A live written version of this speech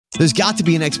There's got to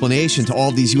be an explanation to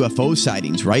all these UFO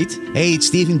sightings, right? Hey, it's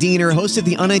Stephen Diener, host of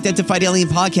the Unidentified Alien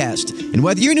Podcast. And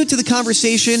whether you're new to the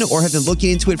conversation or have been looking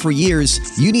into it for years,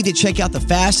 you need to check out the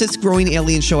fastest growing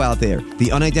alien show out there,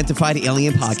 the Unidentified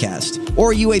Alien Podcast,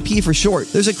 or UAP for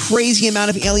short. There's a crazy amount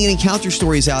of alien encounter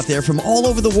stories out there from all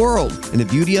over the world. And the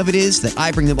beauty of it is that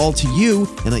I bring them all to you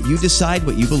and let you decide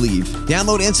what you believe.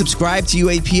 Download and subscribe to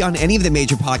UAP on any of the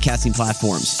major podcasting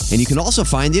platforms. And you can also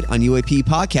find it on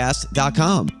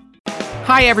UAPpodcast.com.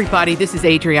 Hi, everybody. This is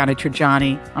Adriana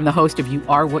Trajani. I'm the host of You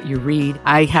Are What You Read.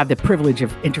 I have the privilege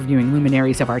of interviewing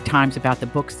luminaries of our times about the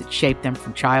books that shaped them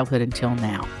from childhood until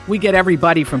now. We get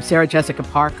everybody from Sarah Jessica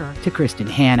Parker to Kristen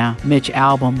Hanna, Mitch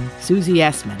Albom, Susie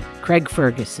Essman, Craig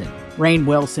Ferguson, Rainn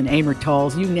Wilson, Amor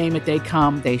Tolls, you name it, they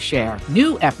come, they share.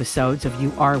 New episodes of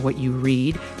You Are What You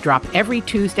Read drop every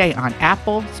Tuesday on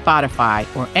Apple,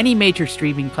 Spotify, or any major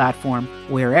streaming platform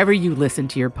wherever you listen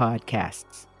to your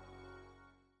podcasts.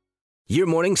 Your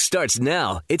morning starts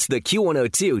now. It's the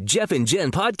Q102 Jeff and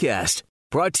Jen podcast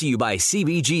brought to you by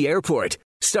CBG Airport.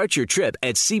 Start your trip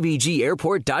at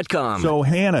CBGAirport.com. So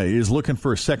Hannah is looking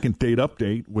for a second date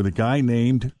update with a guy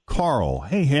named Carl.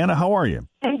 Hey, Hannah, how are you?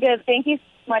 I'm good. Thank you so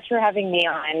much for having me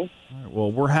on. All right,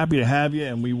 well, we're happy to have you,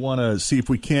 and we want to see if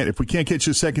we can't get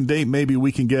you a second date, maybe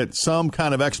we can get some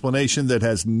kind of explanation that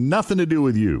has nothing to do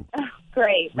with you. Oh,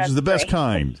 great. Which is the best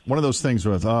kind. One of those things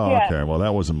where, okay, well,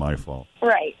 that wasn't my fault.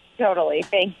 Right. Totally.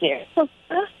 Thank you.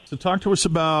 So talk to us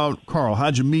about Carl.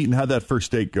 How'd you meet and how'd that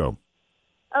first date go?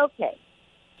 Okay.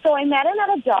 So I met him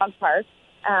at a dog park.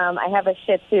 I have a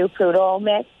Shih Tzu poodle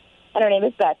mix, and her name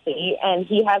is Betsy, and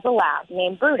he has a lab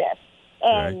named Brutus.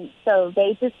 And so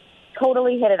they just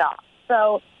totally hit it off.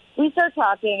 So we started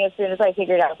talking as soon as I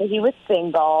figured out that he was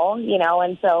single,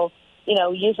 and so,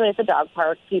 usually at the dog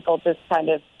park, people just kind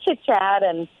of chit-chat,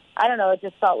 and I don't know, it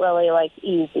just felt really,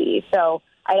 easy. So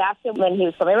I asked him when he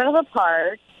was coming around the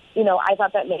park. I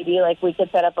thought that maybe, we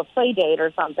could set up a play date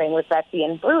or something with Betsy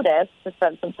and Brutus to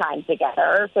spend some time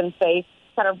together, since they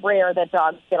kind of rare that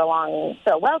dogs get along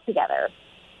so well together.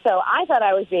 So I thought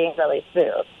I was being really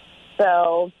smooth.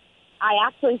 So I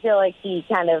actually feel like he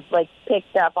kind of,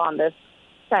 picked up on this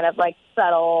kind of,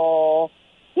 subtle,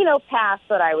 pass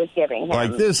that I was giving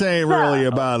him. This ain't really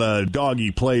about a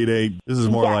doggy play date. This is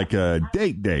more like a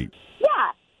date.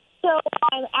 Yeah. So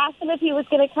I asked him if he was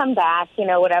going to come back,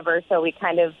 whatever. So we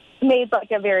kind of made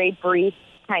a very brief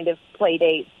kind of play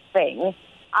date thing.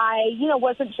 I,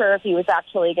 wasn't sure if he was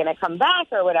actually going to come back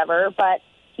or whatever, but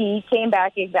he came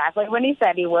back exactly when he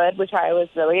said he would, which I was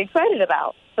really excited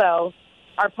about. So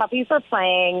our puppies were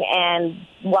playing, and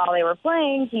while they were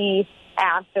playing, he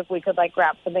asked if we could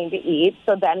grab something to eat.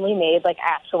 So then we made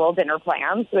actual dinner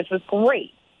plans, which was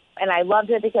great. And I loved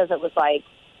it because it was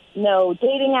no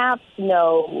dating apps,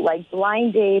 no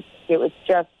blind dates. It was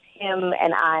just him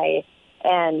and I,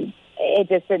 and it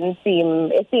just didn't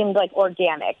seem, it seemed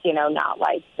organic, not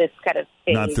this kind of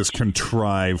thing. Not this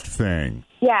contrived thing.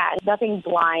 Yeah, nothing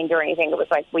blind or anything. It was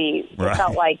it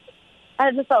felt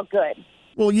it just felt good.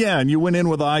 Well, yeah, and you went in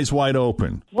with eyes wide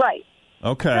open. Right.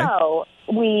 Okay. So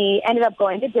we ended up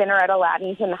going to dinner at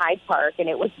Aladdin's in Hyde Park, and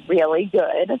it was really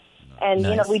good. And,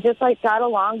 Nice. we just, got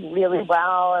along really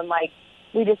well, and,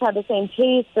 we just had the same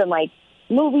taste and,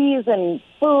 movies and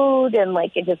food, and,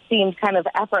 it just seemed kind of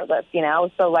effortless,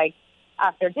 So,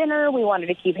 after dinner, we wanted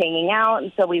to keep hanging out,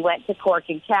 and so we went to Cork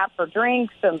and Cap for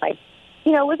drinks, and, it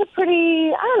was a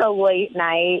pretty, late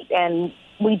night, and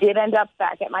we did end up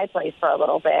back at my place for a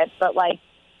little bit, but,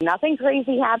 nothing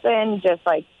crazy happened, just,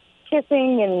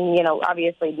 kissing and,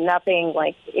 obviously nothing,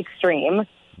 extreme.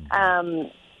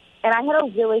 And I had a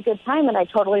really good time, and I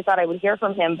totally thought I would hear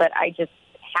from him, but I just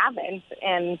haven't.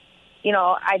 And,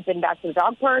 I've been back to the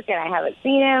dog park, and I haven't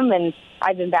seen him, and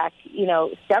I've been back,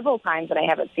 several times, and I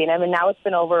haven't seen him, and now it's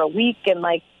been over a week, and,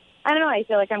 I don't know, I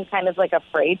feel like I'm kind of,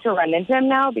 afraid to run into him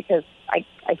now because I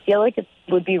feel like it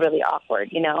would be really awkward,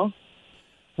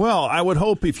 Well, I would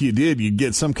hope if you did, you'd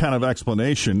get some kind of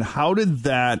explanation. How did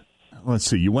that, let's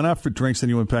see, you went out for drinks, then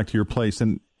you went back to your place,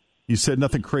 and you said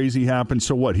nothing crazy happened,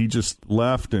 so what, he just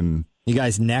left and... You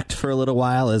guys necked for a little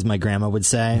while, as my grandma would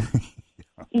say?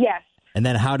 Yes. And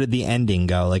then how did the ending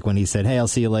go, when he said, hey, I'll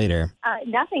see you later?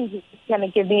 Nothing. He's going to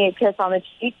give me a kiss on the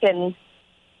cheek, and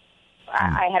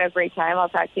I had a great time. I'll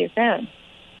talk to you soon.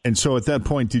 And so at that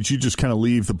point, did you just kind of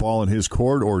leave the ball in his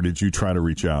court, or did you try to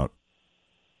reach out?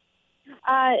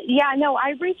 Yeah, no,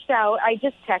 I reached out. I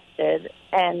just texted,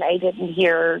 and I didn't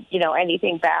hear,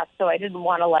 anything back, so I didn't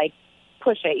want to,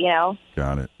 push it,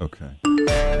 Got it. Okay.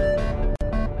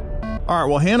 All right,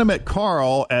 well, Hannah met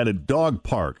Carl at a dog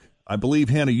park. I believe,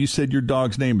 Hannah, you said your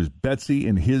dog's name is Betsy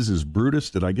and his is Brutus.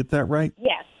 Did I get that right?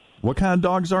 Yes. What kind of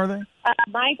dogs are they?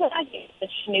 My dog is a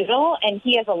schnoodle, and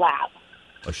he has a lab.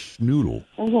 A schnoodle.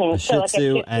 Mm-hmm. A So like a Shih shih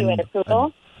Tzu tzu and a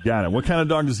poodle. Got it. What kind of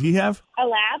dog does he have? A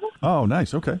lab? Oh,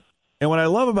 nice. Okay. And what I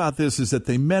love about this is that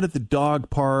they met at the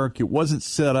dog park. It wasn't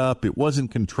set up. It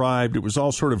wasn't contrived. It was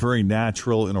all sort of very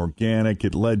natural and organic.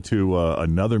 It led to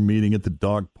another meeting at the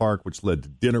dog park, which led to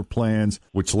dinner plans,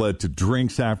 which led to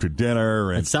drinks after dinner.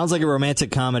 And It sounds like a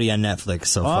romantic comedy on Netflix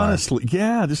so far. honestly,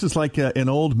 yeah, this is like an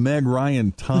old Meg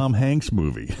Ryan, Tom Hanks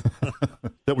movie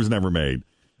that was never made.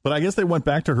 But I guess they went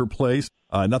back to her place.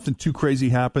 Nothing too crazy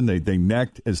happened. They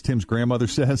necked, as Tim's grandmother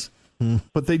says.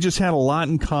 But they just had a lot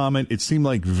in common. It seemed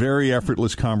like very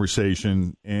effortless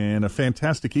conversation and a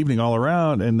fantastic evening all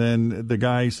around. And then the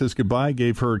guy says goodbye,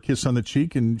 gave her a kiss on the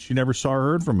cheek, and she never saw or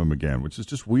heard from him again, which is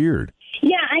just weird.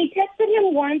 Yeah, I texted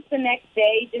him once the next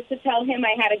day just to tell him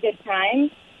I had a good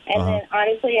time. And then,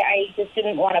 honestly, I just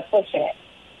didn't want to push it.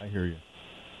 I hear you.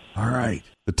 All right.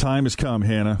 The time has come,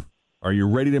 Hannah. Are you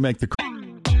ready to make the...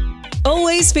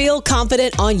 Always feel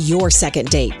confident on your second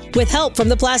date. With help from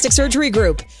the Plastic Surgery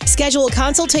Group. Schedule a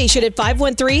consultation at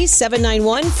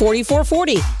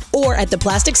 513-791-4440 or at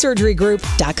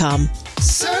theplasticsurgerygroup.com.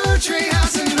 Surgery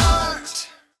has an art.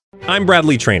 I'm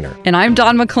Bradley Trainer. And I'm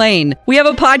Don McClain. We have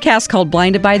a podcast called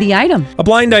Blinded by the Item. A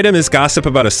blind item is gossip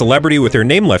about a celebrity with their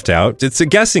name left out. It's a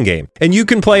guessing game, and you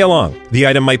can play along. The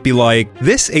item might be like,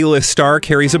 this A-list star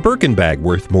carries a Birkin bag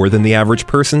worth more than the average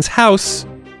person's house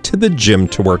to the gym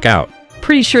to work out.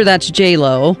 Pretty sure that's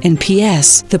J-Lo. And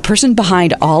P.S. the person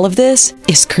behind all of this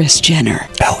is Kris Jenner,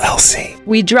 LLC.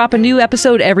 We drop a new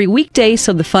episode every weekday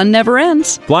so the fun never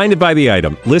ends. Blinded by the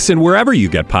Item. Listen wherever you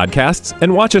get podcasts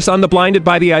and watch us on the Blinded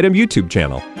by the Item YouTube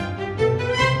channel.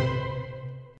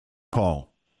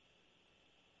 Call.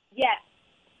 Yes.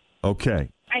 Okay.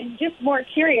 I'm just more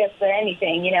curious than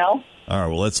anything, you know? All right,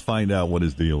 well, let's find out what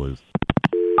his deal is.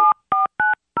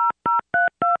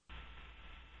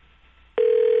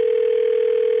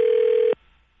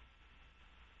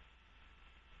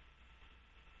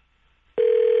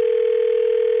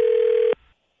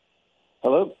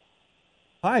 Hello?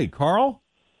 Hi, Carl.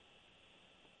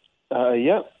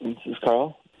 Yeah, this is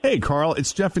Carl. Hey, Carl.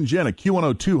 It's Jeff and Jen at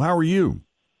Q102. How are you?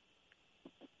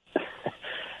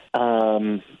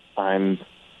 I'm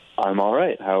all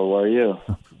right. How are you?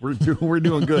 We're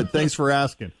doing good. Thanks for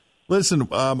asking. Listen,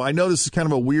 I know this is kind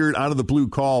of a weird, out of the blue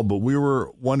call, but we were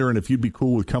wondering if you'd be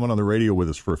cool with coming on the radio with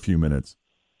us for a few minutes.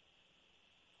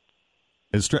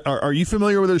 Are you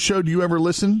familiar with the show? Do you ever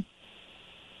listen?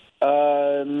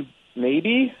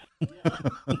 Maybe.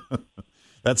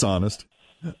 That's honest.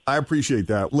 I appreciate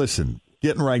that. Listen,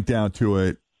 getting right down to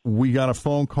it, we got a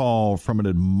phone call from an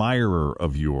admirer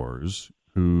of yours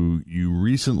who you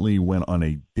recently went on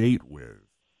a date with.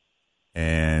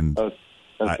 And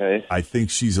okay. I think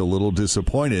she's a little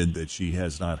disappointed that she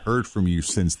has not heard from you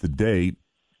since the date.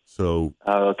 So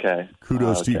okay.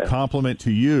 Kudos to you. Compliment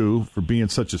to you for being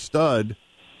such a stud.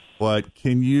 But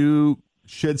can you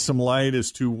shed some light as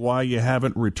to why you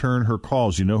haven't returned her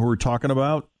calls? You know who we're talking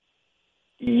about?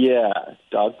 Yeah,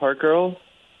 dog park girl.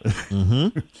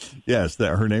 Mm-hmm. Yes,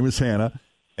 her name is Hannah,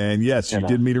 and yes, Hannah, you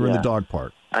did meet her in the dog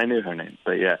park. I knew her name,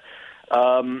 but yeah.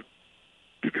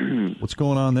 What's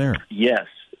going on there? Yes.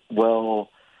 Well,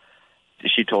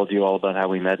 she told you all about how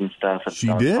we met and stuff. At She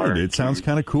dog did. park. It sounds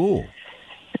kind of cool.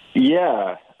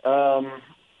 Yeah.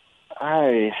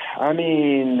 I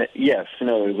mean, yes.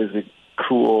 No, it was a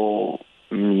cool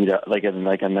meetup, like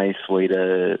a nice way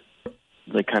to,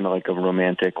 like, kind of like a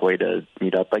romantic way to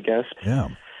meet up, I guess. Yeah.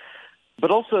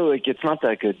 But also, like, it's not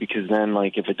that good because then,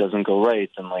 like, if it doesn't go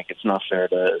right, then, like, it's not fair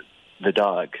to the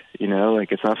dog, you know?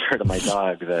 Like, it's not fair to my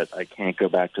dog that I can't go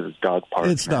back to this dog park.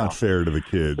 It's now, not fair to the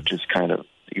kid. which is kind of,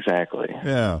 exactly.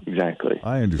 Yeah. Exactly.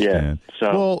 I understand. Yeah.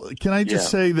 So, well, can I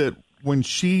just yeah. say that when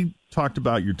she talked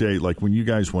about your date, like when you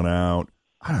guys went out,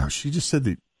 I don't know, she just said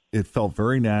that it felt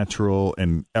very natural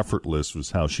and effortless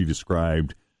was how she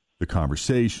described the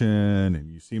conversation,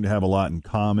 and you seem to have a lot in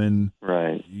common.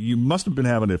 Right. You must have been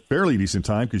having a fairly decent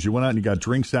time because you went out and you got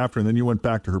drinks after, and then you went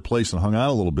back to her place and hung out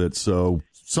a little bit. So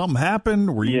something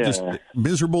happened? Were you just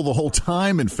miserable the whole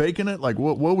time and faking it? Like,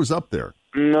 what was up there?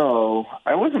 No,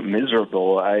 I wasn't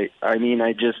miserable. I mean,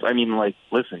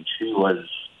 listen,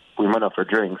 we went out for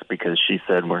drinks because she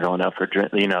said we're going out for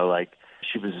drinks, you know, like,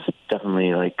 she was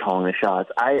definitely, like, calling the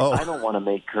shots. I don't want to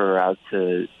make her out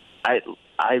to, I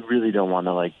really don't want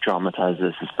to, like, dramatize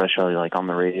this, especially, like, on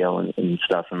the radio and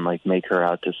stuff, and, like, make her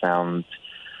out to sound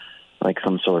like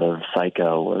some sort of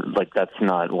psycho. Or, like, that's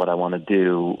not what I want to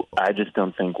do. I just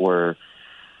don't think we're,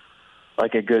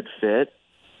 like, a good fit.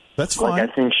 That's fine. Like,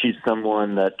 I think she's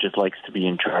someone that just likes to be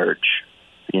in charge,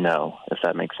 you know, if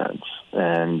that makes sense.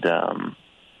 And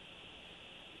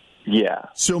Yeah.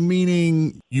 So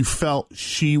meaning you felt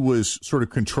she was sort of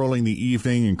controlling the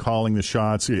evening and calling the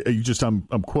shots. I'm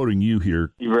quoting you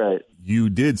here. Right. You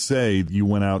did say you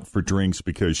went out for drinks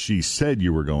because she said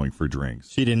you were going for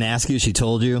drinks. She didn't ask you, she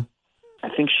told you? I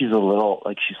think she's a little,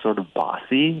 like, she's sort of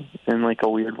bossy in, like, a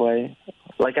weird way.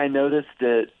 Like, I noticed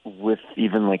it with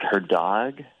even, like, her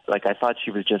dog. Like, I thought she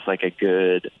was just, like, a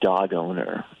good dog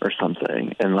owner or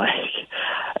something. And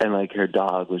her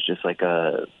dog was just, like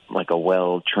a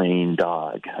well-trained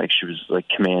dog. Like, she was, like,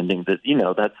 commanding that,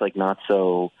 that's, like, not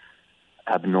so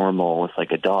abnormal with,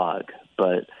 like, a dog.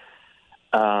 But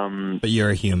you're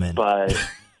a human. But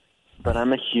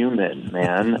I'm a human,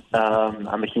 man.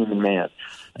 I'm a human man.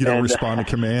 You don't respond to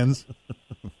commands?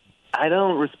 I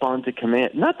don't respond to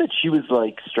command. Not that she was,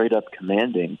 like, straight up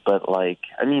commanding, but, like,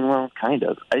 I mean, well, kind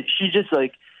of. She just,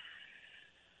 like,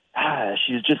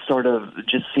 she's just sort of,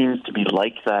 just seems to be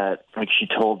like that. Like, she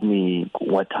told me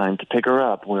what time to pick her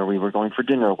up, where we were going for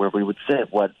dinner, where we would sit,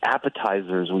 what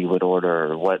appetizers we would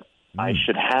order, what I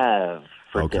should have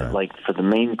for, for the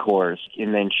main course.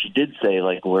 And then she did say,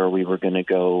 like, where we were going to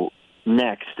go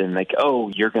next, and like, oh,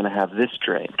 you're going to have this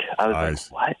drink. I was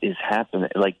like, what is happening?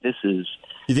 Like, this is...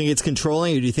 Do you think it's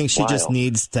controlling, or do you think she just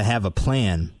needs to have a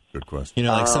plan? Good question. You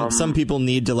know, like some people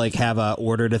need to, like, have a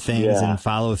order to things and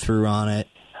follow through on it.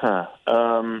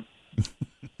 I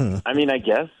mean, I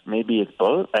guess maybe it's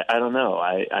both. I don't know.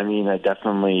 I mean, I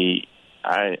definitely...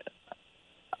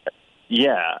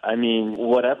 Yeah, I mean,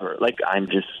 whatever. Like, I'm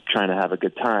just trying to have a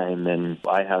good time, and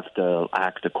I have to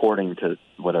act according to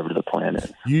whatever the plan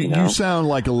is. You sound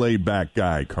like a laid-back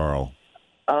guy, Carl.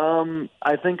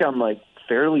 I think I'm, like,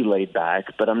 fairly laid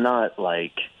back, but I'm not,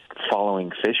 like,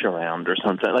 following fish around or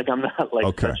something. Like, I'm not,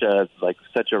 like,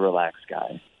 such a relaxed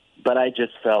guy. But I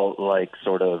just felt, like,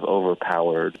 sort of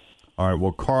overpowered. All right,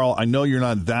 well, Carl, I know you're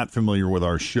not that familiar with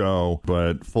our show,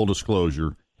 but full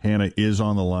disclosure, Hannah is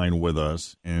on the line with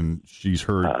us, and she's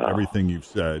heard everything you've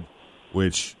said,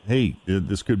 which, hey,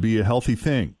 this could be a healthy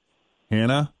thing.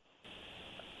 Hannah?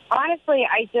 Honestly,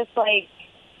 I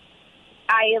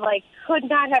could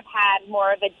not have had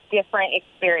more of a different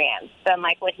experience than,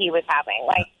 like, what he was having.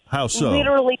 Like, how so?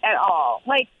 Literally at all.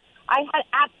 Like, I had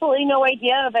absolutely no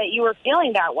idea that you were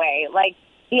feeling that way. Like,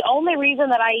 the only reason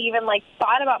that I even, like,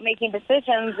 thought about making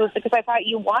decisions was because I thought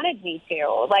you wanted me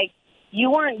to. Like, you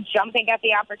weren't jumping at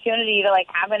the opportunity to, like,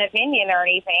 have an opinion or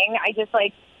anything. I just,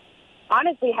 like,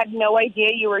 honestly had no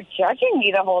idea you were judging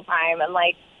me the whole time. And,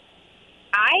 like,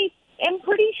 I am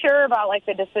pretty sure about, like,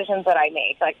 the decisions that I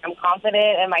make. Like, I'm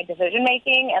confident in my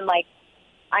decision-making, and, like,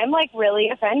 I'm, like, really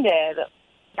offended.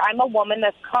 I'm a woman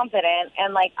that's confident,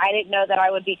 and, like, I didn't know that I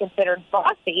would be considered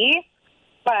bossy.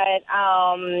 But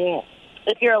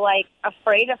if you're, like,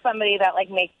 afraid of somebody that, like,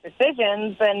 makes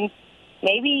decisions, then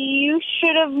maybe you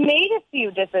should have made a few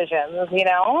decisions, you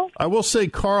know? I will say,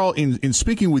 Carl, in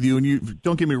speaking with you, and you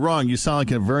don't get me wrong, you sound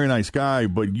like a very nice guy,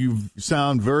 but you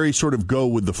sound very sort of go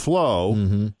with the flow,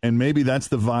 and maybe that's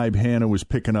the vibe Hannah was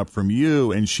picking up from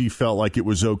you, and she felt like it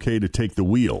was okay to take the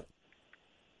wheel.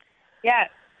 Yes,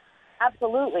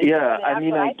 absolutely. Yeah, I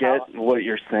mean, I get what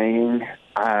you're saying.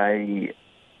 I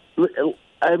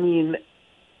mean,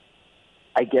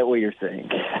 I get what you're saying.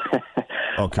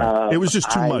 Okay. It was just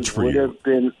too much for you.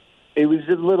 It was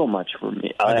a little much for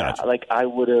me. Like, I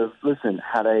would have,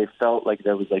 had I felt like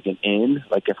there was, like, an in,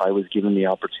 like, if I was given the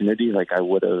opportunity, like, I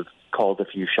would have called a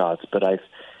few shots. But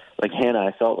Hannah,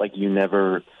 I felt like you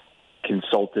never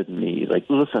consulted me. Like,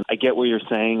 listen, I get what you're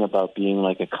saying about being,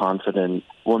 like, a confident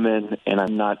woman, and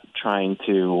I'm not trying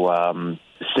to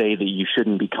say that you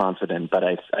shouldn't be confident, but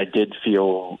I did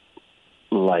feel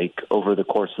like over the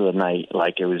course of the night,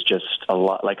 like it was just a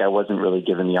lot, like I wasn't really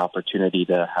given the opportunity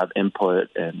to have input,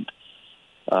 and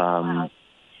and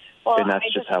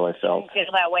that's just how I felt. I didn't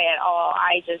feel that way at all.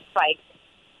 I just, like,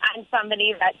 I'm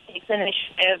somebody that takes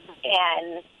initiative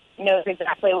and knows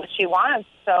exactly what she wants,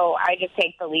 so I just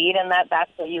take the lead, and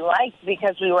that's what you liked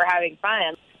because we were having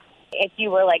fun. If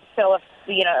you were, like, if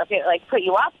it, like, put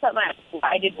you off so much,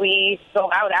 why did we go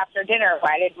out after dinner?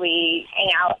 Why did we hang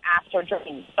out after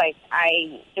drinks? Like,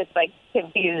 I just, like,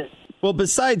 confused. Well,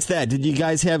 besides that, did you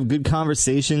guys have good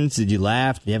conversations? Did you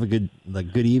laugh? Did you have a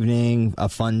good evening, a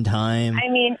fun time? I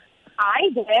mean, I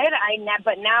did.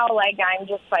 But now, like, I'm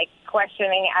just, like,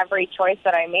 questioning every choice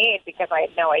that I made because I had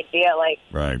no idea, like,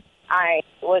 right. I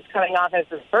was coming off as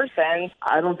this person.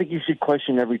 I don't think you should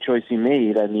question every choice you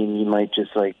made. I mean, you might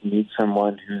just, like, need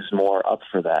someone who's more up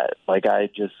for that. Like, I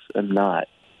just am not.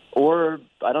 Or,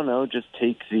 I don't know, just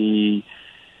take the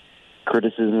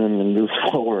criticism and move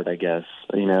forward, I guess,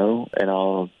 and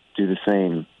I'll do the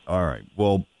same. All right.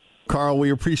 Well, Carl, we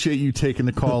appreciate you taking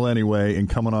the call anyway and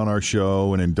coming on our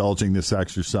show and indulging this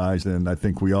exercise. And I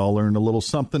think we all learned a little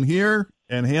something here.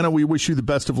 And Hannah, we wish you the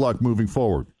best of luck moving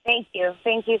forward. Thank you.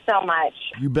 Thank you so much.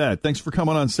 You bet. Thanks for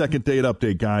coming on Second Date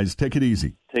Update, guys. Take it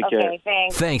easy. Take care. Okay,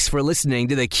 thanks. Thanks for listening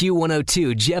to the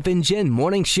Q102 Jeff and Jen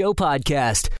Morning Show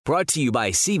podcast, brought to you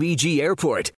by CBG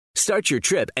Airport. Start your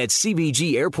trip at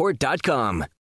CBGAirport.com.